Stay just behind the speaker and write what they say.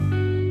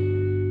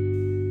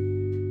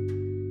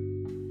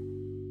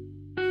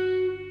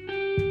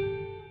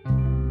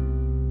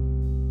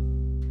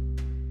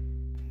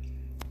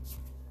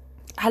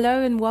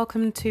Hello and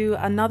welcome to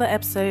another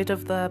episode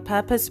of the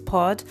Purpose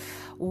Pod.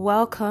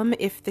 Welcome.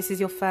 If this is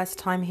your first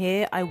time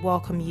here, I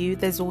welcome you.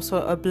 There's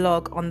also a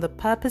blog on the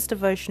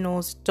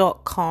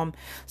purposedevotionals.com.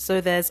 So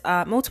there's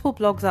multiple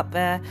blogs up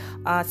there.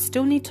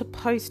 Still need to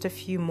post a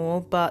few more,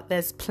 but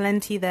there's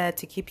plenty there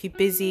to keep you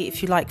busy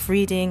if you like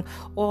reading.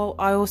 Or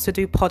I also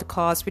do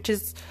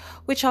podcasts,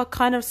 which are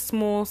kind of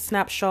small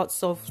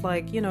snapshots of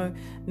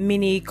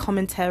mini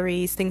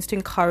commentaries, things to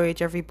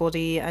encourage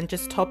everybody, and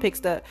just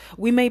topics that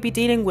we may be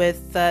dealing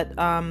with that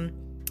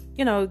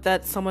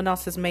that someone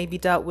else has maybe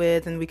dealt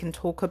with and we can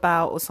talk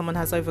about, or someone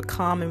has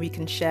overcome and we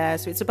can share.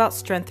 So it's about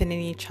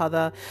strengthening each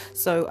other.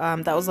 So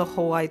that was the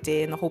whole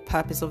idea and the whole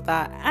purpose of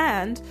that,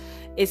 and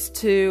it's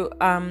to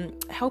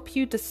help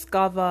you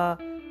discover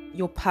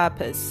your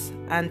purpose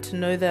and to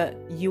know that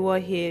you are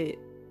here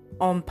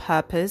on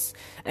purpose,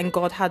 and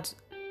God had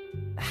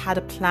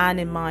a plan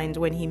in mind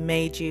when he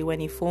made you, when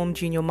he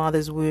formed you in your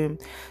mother's womb.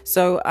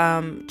 So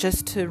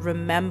just to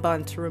remember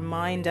and to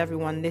remind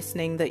everyone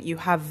listening that you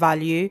have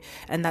value,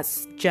 and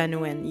that's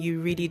genuine.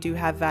 You really do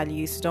have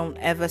value. So don't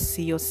ever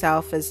see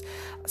yourself as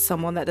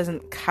someone that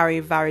doesn't carry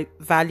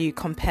value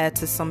compared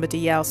to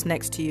somebody else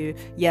next to you.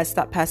 Yes,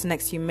 that person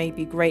next to you may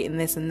be great in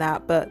this and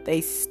that, but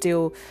they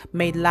still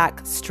may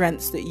lack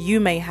strengths that you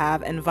may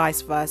have, and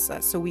vice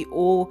versa. So we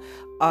all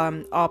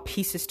are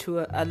pieces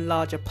to a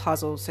larger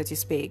puzzle, so to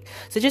speak.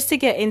 So just to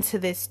get into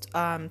this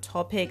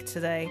topic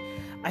today,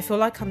 I feel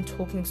like I'm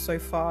talking so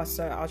fast,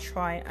 so I'll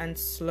try and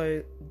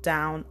slow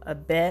down a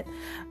bit.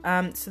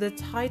 So the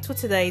title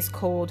today is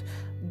called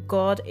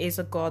God is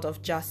a God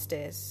of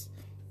Justice.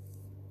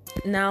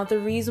 Now, the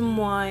reason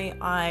why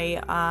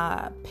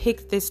I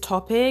picked this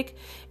topic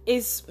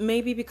is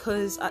maybe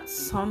because at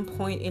some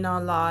point in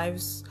our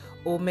lives,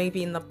 or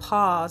maybe in the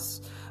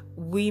past,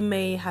 we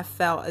may have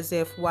felt as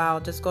if, wow,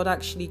 does God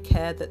actually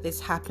care that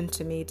this happened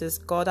to me? Does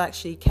God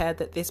actually care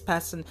that this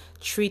person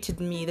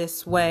treated me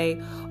this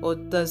way? Or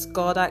does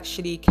God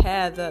actually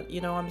care that,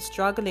 I'm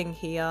struggling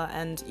here,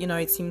 and,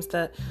 it seems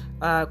that,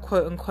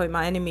 quote unquote,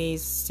 my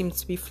enemies seem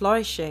to be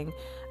flourishing?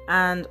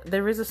 And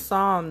there is a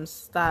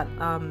Psalms that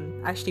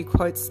actually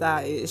quotes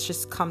that. It's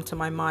just come to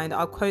my mind.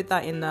 I'll quote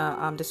that in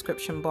the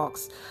description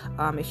box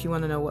if you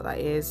want to know what that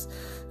is,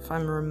 if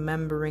I'm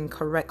remembering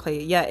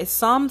correctly. Yeah, it's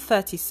Psalm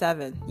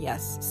 37.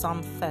 Yes,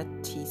 Psalm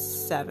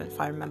 37,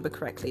 if I remember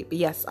correctly. But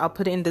yes, I'll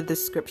put it in the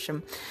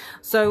description.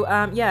 So,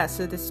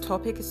 so this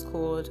topic is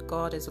called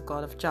God is a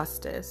God of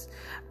Justice.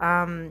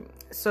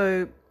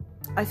 So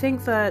I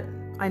think that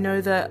I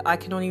know that I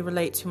can only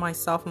relate to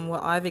myself and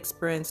what I've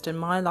experienced in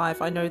my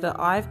life. I know that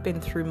I've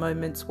been through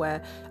moments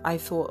where I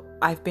thought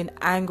I've been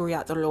angry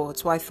at the Lord.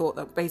 So I thought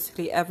that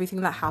basically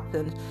everything that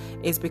happened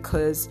is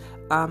because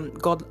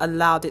God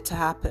allowed it to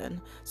happen.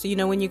 So,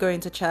 when you go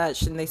into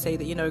church and they say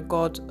that,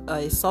 God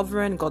is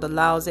sovereign, God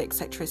allows it,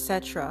 etc.,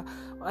 etc.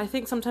 I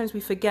think sometimes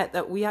we forget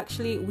that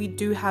we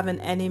do have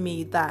an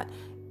enemy that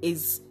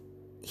is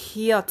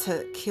here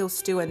to kill,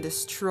 steal, and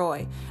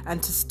destroy,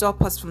 and to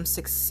stop us from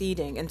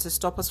succeeding, and to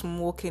stop us from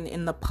walking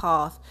in the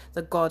path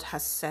that God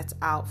has set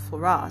out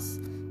for us.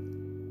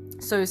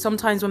 So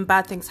sometimes when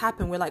bad things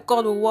happen, we're like,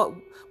 God, well,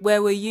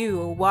 where were you?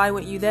 Or why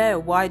weren't you there? Or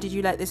why did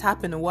you let this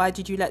happen? Or why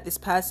did you let this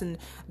person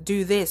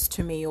do this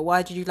to me? Or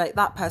why did you let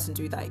that person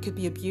do that? It could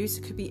be abuse.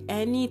 It could be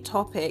any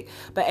topic,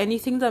 but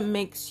anything that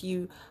makes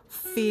you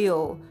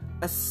feel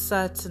a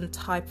certain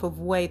type of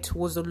way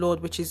towards the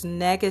Lord, which is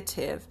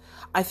negative.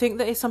 I think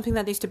that is something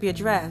that needs to be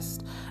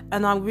addressed.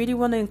 And I really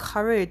want to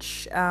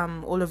encourage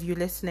all of you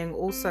listening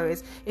also,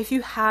 is if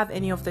you have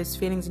any of those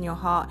feelings in your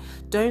heart,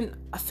 don't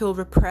feel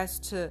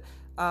repressed to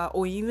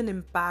or even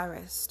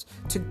embarrassed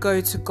to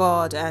go to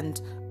God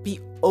and be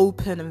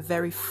open and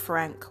very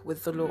frank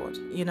with the Lord.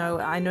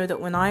 I know that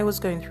when I was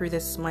going through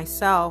this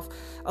myself,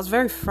 I was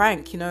very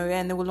frank,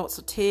 and there were lots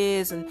of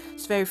tears, and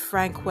it's very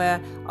frank where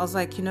I was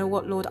like,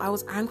 what, Lord, I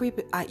was angry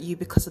at you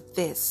because of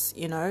this,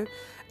 and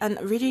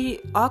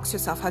really ask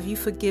yourself, have you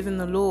forgiven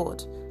the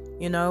Lord?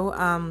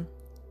 And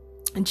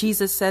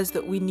Jesus says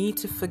that we need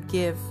to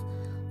forgive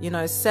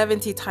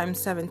 70 times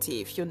 70.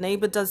 If your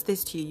neighbor does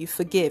this to you, you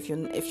forgive.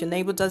 If your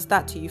neighbor does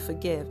that to you, you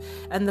forgive.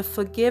 And the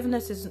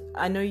forgiveness is,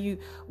 I know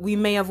we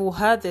may have all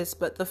heard this,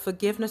 but the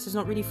forgiveness is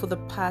not really for the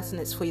person,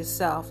 it's for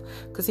yourself.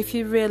 Because if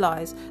you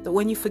realize that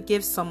when you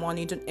forgive someone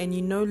and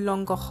you no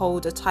longer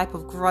hold a type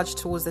of grudge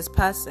towards this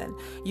person,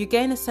 you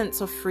gain a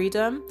sense of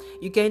freedom,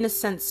 you gain a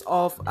sense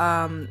of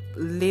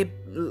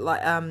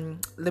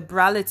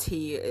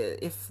liberality,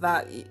 if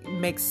that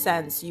makes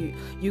sense.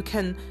 You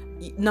can,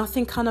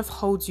 nothing kind of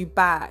holds you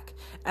back.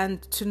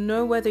 And to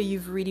know whether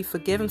you've really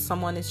forgiven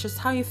someone, it's just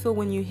how you feel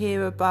when you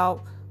hear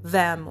about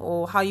them,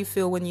 or how you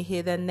feel when you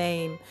hear their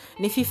name.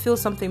 And if you feel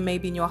something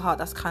maybe in your heart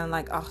that's kind of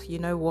like, you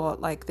know what,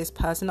 like this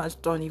person, I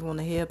just don't even want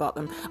to hear about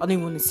them, I don't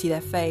even want to see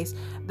their face,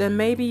 then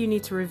maybe you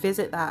need to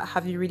revisit that.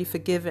 Have you really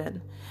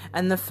forgiven?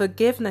 And the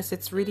forgiveness,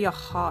 it's really a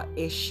heart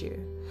issue.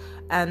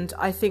 And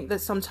I think that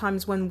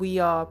sometimes when we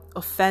are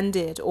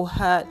offended or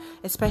hurt,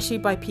 especially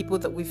by people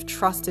that we've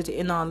trusted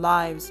in our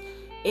lives,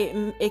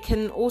 it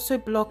can also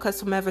block us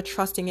from ever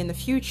trusting in the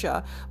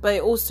future.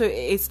 But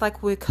it's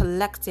like we're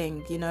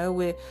collecting,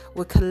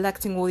 we're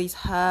collecting all these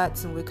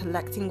hurts, and we're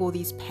collecting all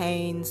these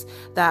pains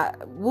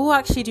that will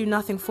actually do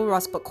nothing for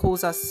us but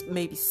cause us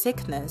maybe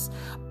sickness.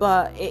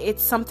 But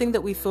it's something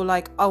that we feel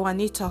like, oh, I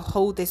need to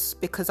hold this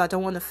because I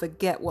don't want to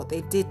forget what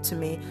they did to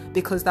me,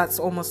 because that's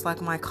almost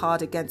like my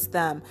card against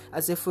them,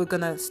 as if we're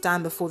gonna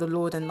stand before the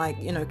Lord and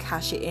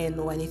cash it in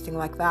or anything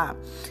like that.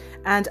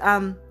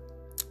 And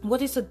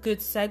what is a good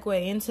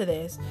segue into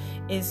this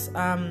is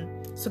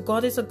so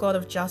God is a God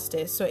of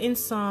justice. So in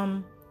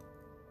Psalm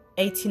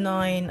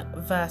 89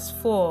 verse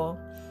 4,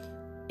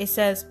 it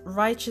says,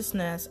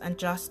 righteousness and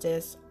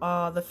justice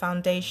are the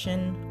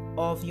foundation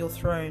of your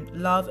throne.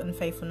 Love and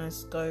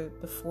faithfulness go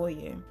before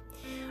you.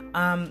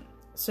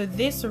 So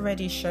this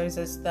already shows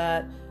us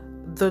that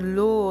the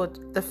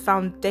Lord, the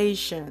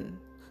foundation.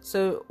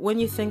 So when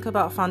you think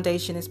about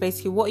foundation, it's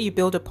basically what you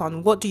build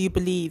upon. What do you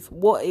believe?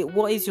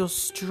 What is your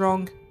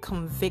strong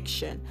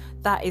conviction?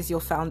 That is your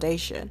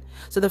foundation.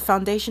 So the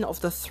foundation of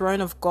the throne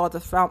of God,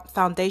 the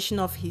foundation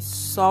of his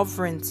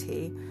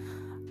sovereignty,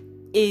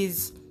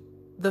 is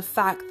the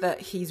fact that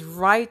he's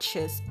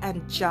righteous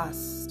and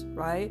just,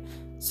 right?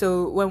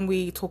 So when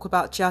we talk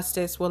about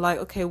justice, we're like,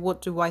 okay,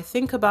 what do I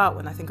think about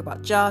when I think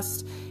about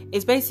just?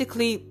 It's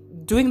basically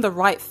doing the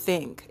right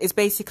thing. It's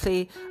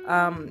basically,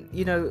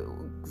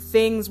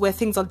 things where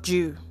things are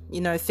due.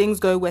 Things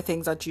go where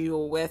things are due,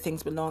 or where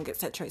things belong,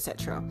 etc.,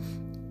 etc.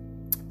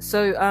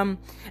 So,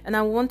 and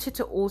I wanted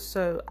to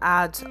also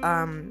add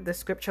the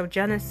scripture of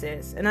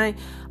Genesis, and I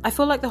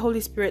feel like the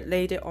Holy Spirit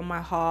laid it on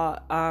my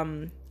heart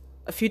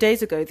a few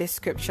days ago, this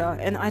scripture,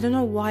 and I don't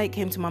know why it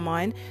came to my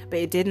mind, but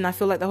it did, and I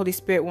feel like the Holy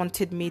Spirit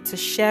wanted me to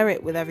share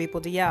it with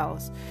everybody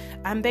else.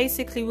 And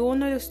basically, we all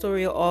know the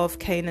story of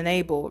Cain and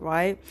Abel,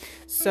 right?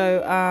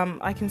 So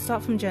I can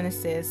start from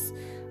Genesis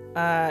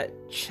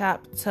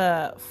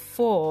chapter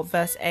 4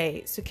 verse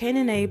 8. So Cain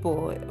and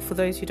Abel, for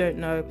those who don't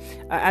know,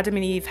 Adam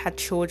and Eve had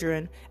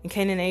children, and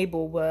Cain and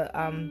Abel were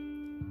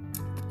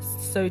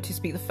so to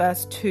speak the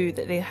first two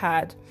that they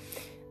had.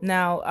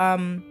 Now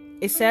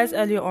it says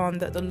earlier on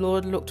that the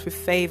Lord looked with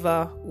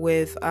favor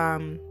with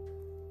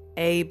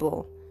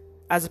Abel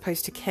as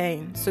opposed to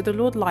Cain. So the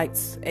Lord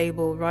liked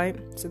Abel, right?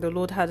 So the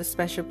Lord had a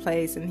special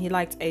place and he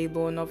liked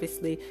Abel, and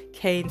obviously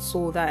Cain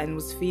saw that and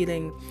was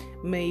feeling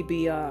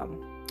maybe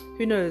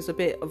who knows, a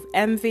bit of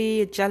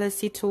envy,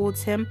 jealousy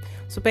towards him.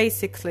 So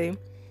basically,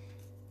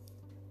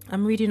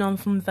 I'm reading on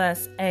from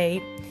verse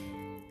 8.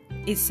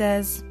 It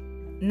says,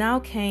 now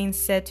Cain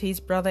said to his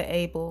brother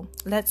Abel,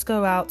 let's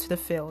go out to the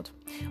field.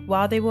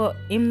 While they were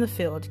in the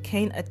field,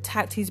 Cain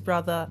attacked his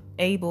brother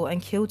Abel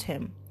and killed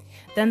him.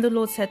 Then the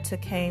Lord said to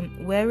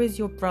Cain, where is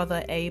your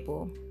brother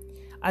Abel?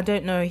 I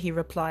don't know, he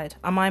replied.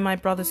 Am I my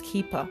brother's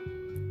keeper?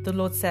 The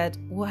Lord said,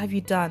 what have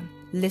you done?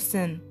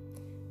 Listen.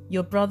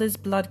 Your brother's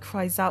blood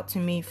cries out to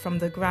me from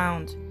the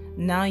ground.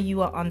 Now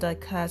you are under a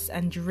curse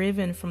and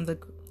driven from the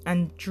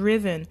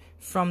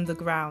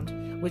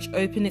ground, which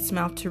opened its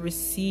mouth to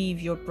receive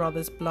your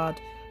brother's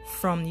blood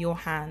from your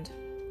hand.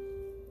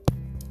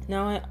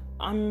 Now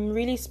I'm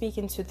really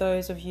speaking to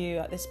those of you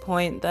at this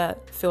point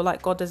that feel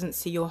like God doesn't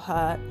see your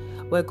hurt,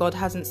 where God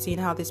hasn't seen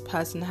how this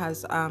person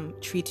has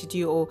treated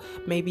you, or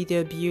maybe the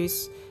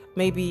abuse,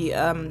 maybe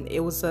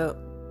it was a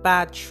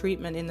bad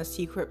treatment in a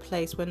secret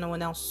place where no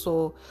one else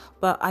saw.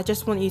 But I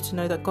just want you to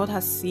know that God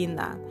has seen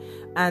that,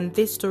 and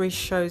this story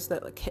shows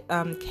that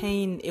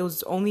Cain, it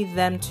was only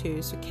them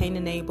two. So Cain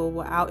and Abel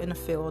were out in a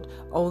field,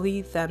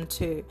 only them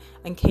two,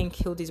 and Cain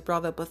killed his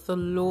brother. But the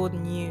Lord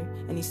knew,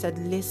 and he said,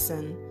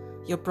 listen,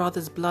 your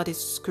brother's blood is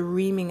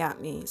screaming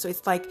at me. So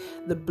it's like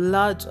the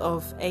blood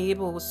of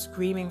Abel was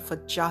screaming for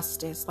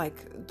justice,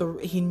 like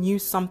he knew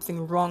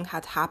something wrong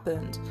had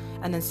happened,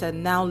 and then said,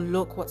 now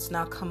look what's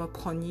now come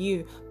upon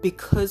you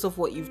because of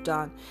what you've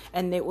done.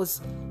 And it was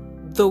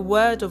the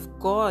word of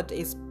God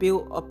is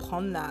built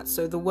upon that.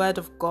 So the word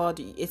of God,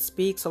 it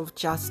speaks of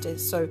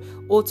justice. So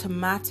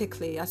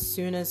automatically, as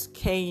soon as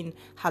Cain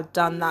had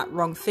done that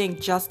wrong thing,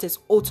 justice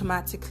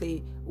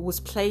automatically was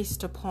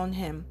placed upon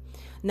him.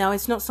 Now,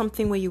 it's not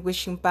something where you're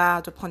wishing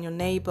bad upon your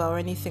neighbor or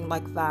anything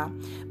like that,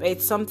 but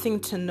it's something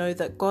to know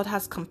that God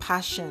has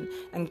compassion,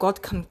 and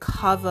God can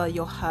cover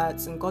your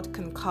hurts, and God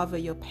can cover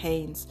your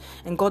pains,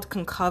 and God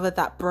can cover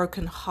that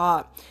broken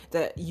heart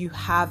that you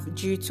have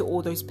due to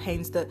all those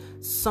pains that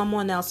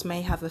someone else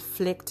may have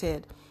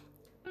afflicted.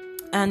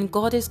 And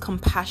God is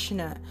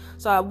compassionate.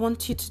 So I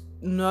want you to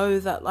know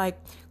that, like,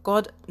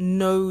 God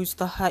knows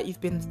the hurt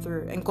you've been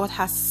through, and God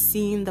has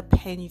seen the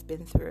pain you've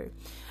been through.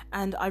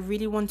 And I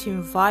really want to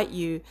invite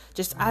you,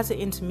 just as an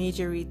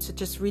intermediary, to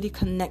just really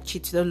connect you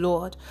to the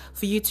Lord,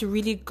 for you to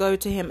really go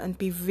to him and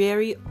be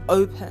very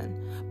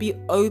open. Be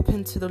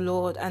open to the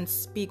Lord and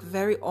speak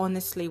very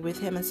honestly with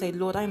him and say,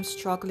 Lord, I am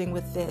struggling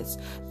with this.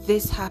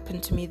 This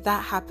happened to me.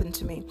 That happened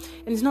to me.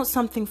 And it's not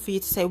something for you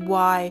to say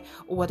why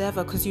or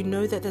whatever, because you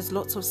know that there's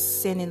lots of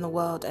sin in the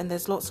world, and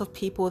there's lots of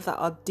people that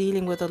are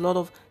dealing with a lot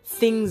of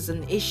things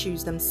and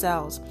issues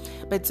themselves,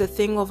 but it's a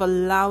thing of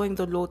allowing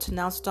the Lord to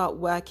now start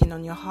working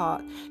on your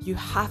heart. You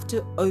have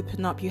to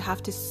open up, you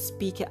have to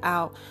speak it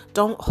out.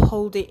 Don't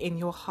hold it in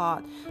your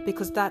heart,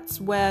 because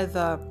that's where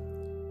the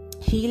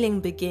healing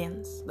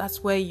begins.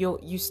 That's where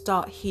you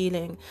start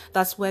healing.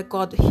 That's where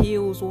God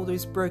heals all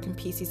those broken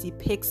pieces. He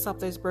picks up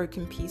those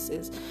broken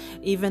pieces.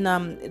 Even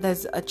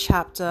there's a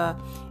chapter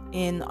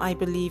in, I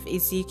believe,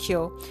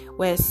 Ezekiel,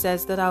 where it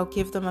says that I'll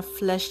give them a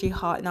fleshly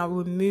heart and I'll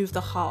remove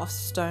the heart of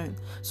stone.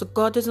 So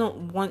God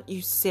doesn't want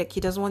you sick. He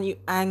doesn't want you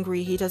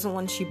angry. He doesn't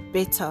want you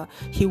bitter.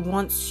 He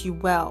wants you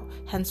well.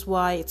 Hence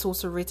why it's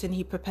also written,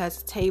 He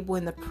prepares a table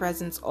in the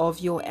presence of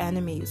your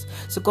enemies.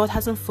 So God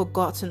hasn't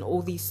forgotten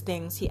all these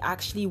things. He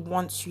actually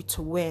wants you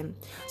to win.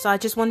 So I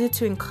just wanted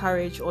to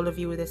encourage all of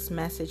you with this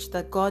message,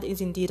 that God is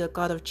indeed a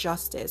God of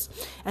justice.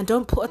 And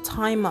don't put a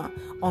timer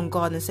on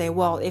God and say,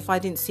 well, if I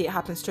didn't see it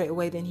happen straight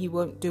away, then He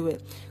won't do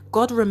it.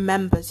 God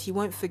remembers. He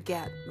won't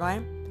forget,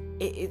 right?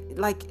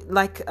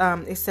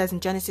 It says in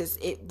Genesis,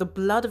 the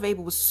blood of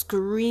Abel was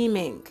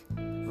screaming,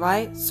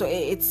 right? So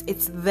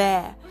it's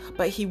there,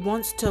 but He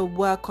wants to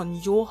work on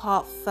your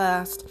heart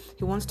first.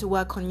 He wants to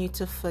work on you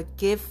to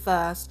forgive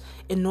first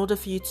in order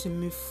for you to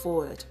move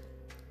forward.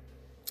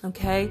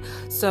 Okay,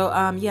 so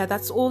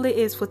that's all it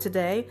is for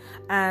today,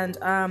 and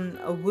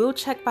we'll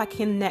check back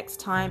in next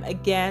time.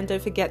 Again,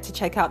 don't forget to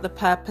check out the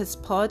Purpose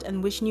Pod,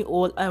 and wishing you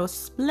all a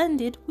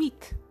splendid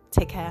week.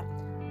 Take care.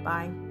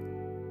 Bye.